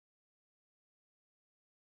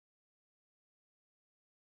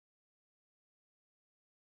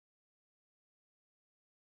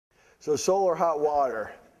So solar hot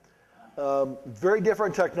water, very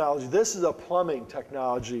different technology. This is a plumbing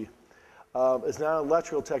technology. It's not an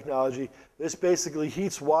electrical technology. This basically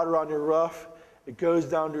heats water on your roof. It goes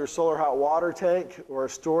down to your solar hot water tank or a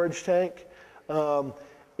storage tank.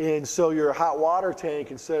 And so your hot water tank,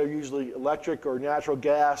 instead of usually electric or natural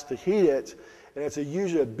gas to heat it, and it's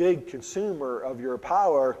usually a big consumer of your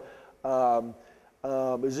power,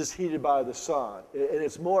 is just heated by the sun. And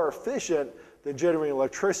it's more efficient than generating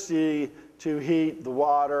electricity to heat the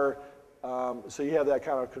water. So you have that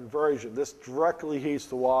kind of conversion. This directly heats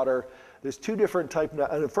the water. There's two different types.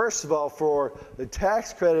 And first of all, for the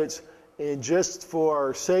tax credits and just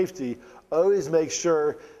for safety, always make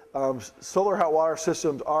sure solar hot water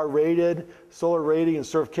systems are rated. Solar Rating and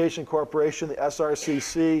Certification Corporation, the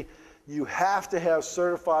SRCC. You have to have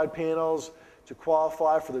certified panels to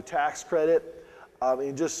qualify for the tax credit.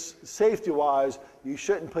 And just safety-wise, you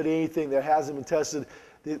shouldn't put anything that hasn't been tested.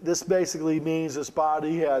 This basically means this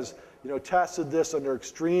body has, tested this under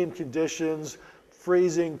extreme conditions,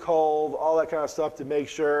 freezing cold, all that kind of stuff to make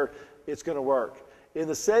sure it's going to work. In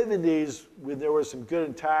the 70s, when there was some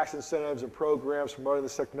good tax incentives and programs promoting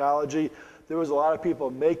this technology, there was a lot of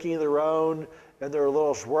people making their own, and there were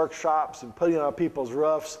little workshops and putting it on people's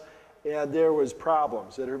roofs, and there was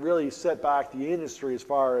problems that had really set back the industry as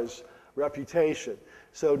far as reputation.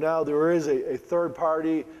 So now there is a third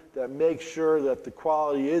party that makes sure that the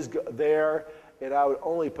quality is there, and I would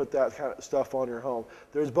only put that kind of stuff on your home.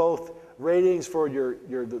 There's both ratings for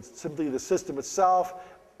simply the system itself,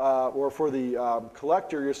 or for the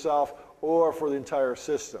collector yourself, or for the entire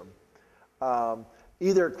system.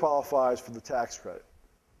 Either qualifies for the tax credit.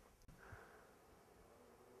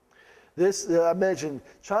 This, I mentioned,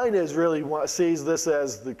 China is really sees this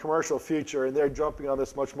as the commercial future, and they're jumping on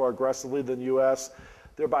this much more aggressively than the U.S.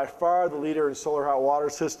 They're by far the leader in solar hot water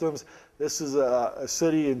systems. This is a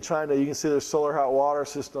city in China. You can see there's solar hot water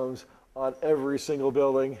systems on every single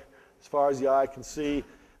building, as far as the eye can see.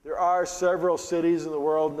 There are several cities in the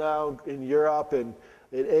world now, in Europe and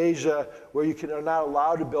in Asia, where you are not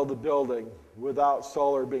allowed to build a building without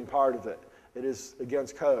solar being part of it. It is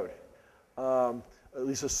against code. At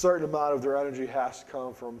least a certain amount of their energy has to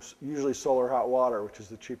come from usually solar hot water, which is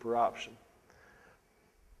the cheaper option.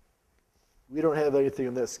 We don't have anything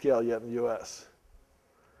on that scale yet in the U.S.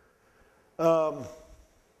 So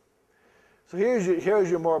here's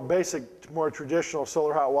your more basic, more traditional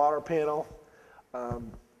solar hot water panel,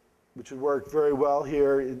 which would work very well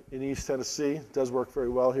here in East Tennessee. It does work very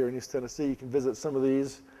well here in East Tennessee. You can visit some of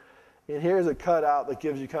these. And here's a cutout that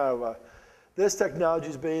gives you kind of a, this technology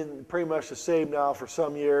has been pretty much the same now for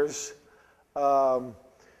some years. You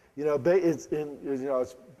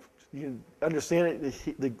understand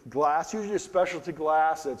it, the glass, usually a specialty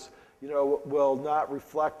glass that's, will not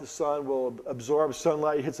reflect the sun, will absorb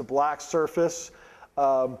sunlight, it hits a black surface.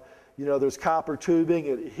 There's copper tubing,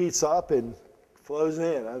 it heats up and flows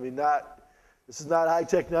in. I mean, this is not high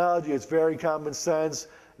technology, it's very common sense.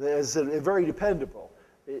 As I said, very dependable.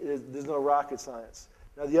 There's no rocket science.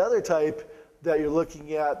 Now, the other type that you're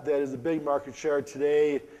looking at that is a big market share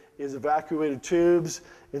today is evacuated tubes.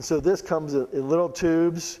 And so this comes in little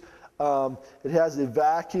tubes. It has a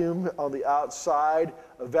vacuum on the outside.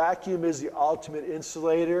 A vacuum is the ultimate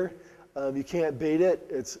insulator. You can't beat it.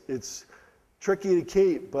 It's tricky to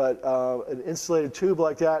keep, but an insulated tube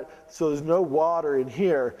like that, so there's no water in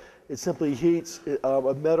here. It simply heats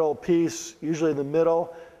a metal piece, usually in the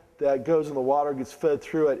middle, that goes in the water, gets fed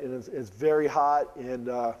through it, and it's very hot and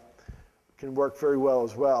can work very well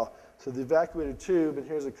as well. So the evacuated tube, and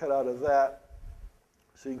here's a cutout of that,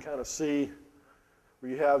 so you can kind of see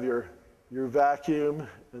where you have your vacuum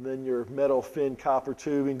and then your metal fin copper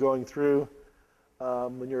tubing going through,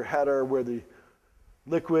 and your header where the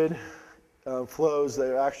liquid flows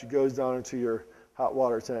that actually goes down into your hot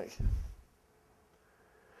water tank.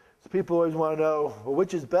 So people always want to know, well,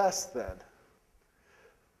 which is best then?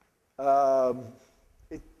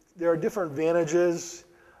 There are different advantages.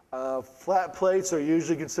 Flat plates are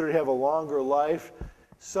usually considered to have a longer life.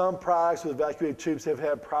 Some products with evacuated tubes have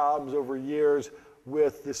had problems over years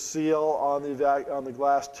with the seal on the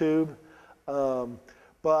glass tube.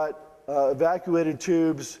 But evacuated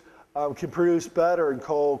tubes can produce better in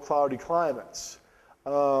cold, cloudy climates.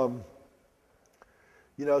 So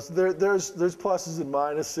there's pluses and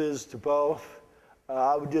minuses to both.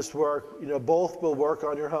 I would just work, both will work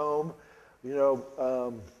on your home.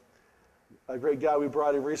 A great guy we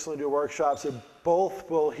brought in recently to a workshop said both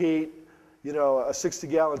will heat, a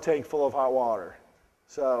 60-gallon tank full of hot water.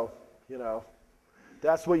 So,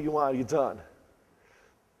 that's what you want to get done.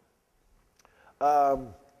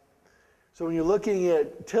 So So when you're looking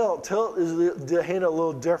at tilt is handled a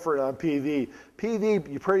little different on PV.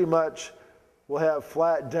 PV, you pretty much will have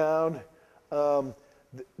flat down.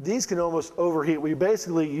 These can almost overheat. We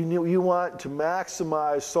basically, you want to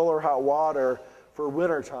maximize solar hot water for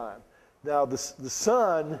winter time. Now the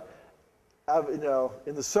sun,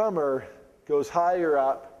 in the summer goes higher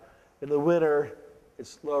up. In the winter,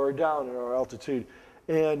 it's lower down in our altitude.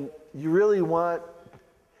 And you really want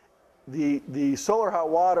the solar hot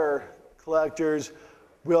water collectors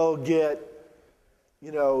will get,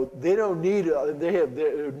 they don't need, they have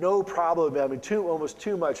no problem having almost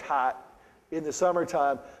too much hot in the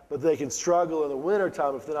summertime, but they can struggle in the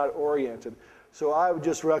wintertime if they're not oriented. So I would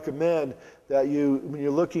just recommend that when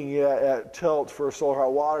you're looking at tilt for a solar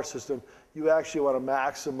hot water system, you actually want to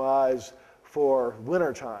maximize for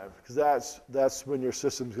wintertime, because that's when your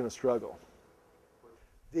system's going to struggle.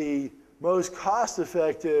 The most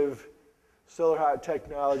cost-effective solar hot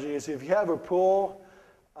technology is if you have a pool,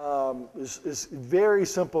 is very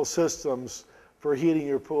simple systems for heating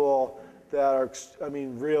your pool that are,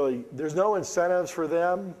 really, there's no incentives for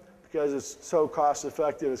them because it's so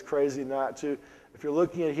cost-effective, it's crazy not to. If you're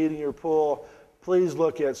looking at heating your pool, please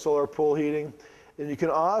look at solar pool heating. And you can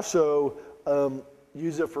also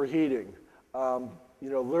use it for heating.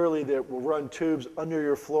 Literally they will run tubes under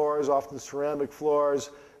your floors, often ceramic floors,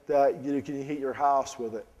 that you can heat your house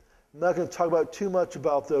with it. I'm not going to talk too much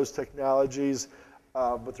about those technologies,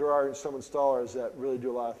 but there are some installers that really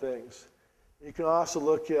do a lot of things. You can also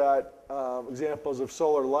look at examples of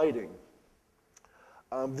solar lighting.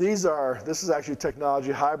 This is actually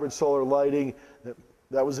technology, hybrid solar lighting,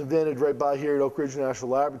 that was invented right by here at Oak Ridge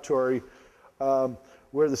National Laboratory,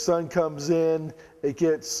 where the sun comes in, it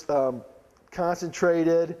gets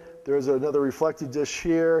concentrated, there's another reflective dish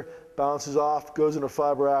here, bounces off, goes into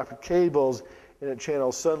fiber optic cables, and it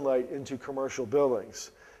channels sunlight into commercial buildings.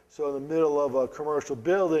 So in the middle of commercial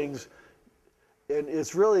buildings, and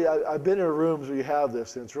it's really, I've been in rooms where you have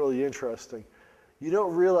this, and it's really interesting. You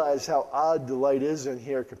don't realize how odd the light is in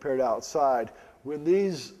here compared to outside. When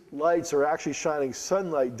these lights are actually shining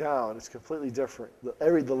sunlight down, it's completely different.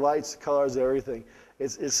 The lights, the colors, everything.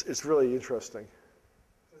 It's really interesting.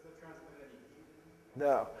 Does it transmit any heat?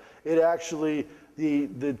 No. It actually,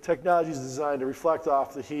 the technology is designed to reflect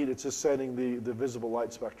off the heat. It's just sending the visible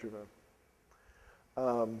light spectrum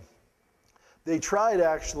in. They tried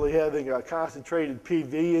actually having a concentrated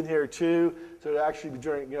PV in here too, so it actually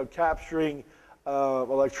be capturing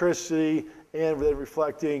electricity and then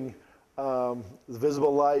reflecting the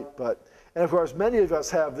visible light. And of course, many of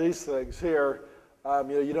us have these things here.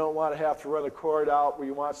 You don't want to have to run a cord out where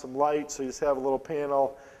you want some light, so you just have a little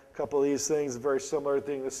panel. A couple of these things, a very similar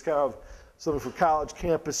thing. This is kind of something for college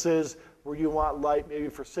campuses where you want light maybe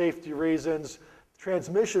for safety reasons.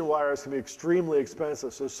 Transmission wires can be extremely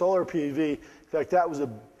expensive. So solar PV, in fact, that was a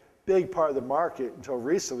big part of the market until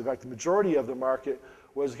recently. In fact, the majority of the market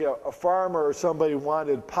was a farmer or somebody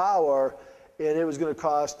wanted power, and it was going to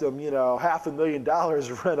cost them, $500,000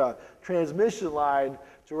 to rent a transmission line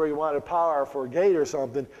to where you wanted power for a gate or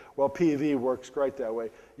something. Well, PV works great that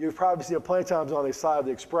way. You've probably seen it plenty of times on the side of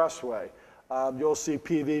the expressway. You'll see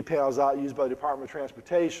PV panels out used by the Department of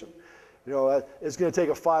Transportation. It's going to take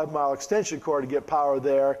a 5-mile extension cord to get power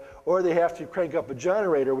there, or they have to crank up a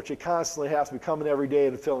generator, which they constantly have to be coming every day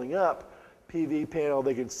and filling up. PV panel,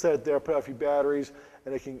 they can set it there, put out a few batteries,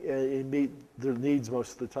 and it can meet their needs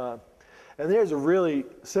most of the time. And there's a really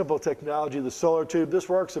simple technology, the solar tube. This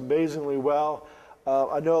works amazingly well.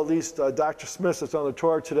 I know at least Dr. Smith that's on the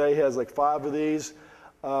tour today has like 5 of these.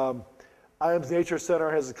 IAMS Nature Center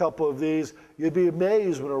has a couple of these. You'd be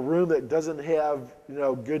amazed when a room that doesn't have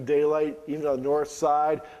good daylight, even on the north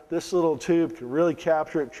side, this little tube can really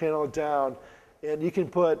capture it, channel it down, and you can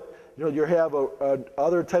put, you have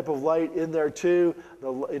other type of light in there too,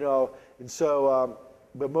 and so.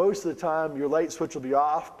 But most of the time, your light switch will be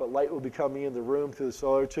off, but light will be coming in the room through the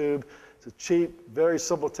solar tube. It's a cheap, very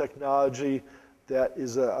simple technology that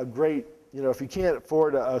is a great, if you can't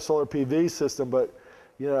afford a solar PV system, but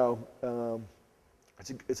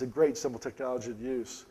it's a great simple technology to use.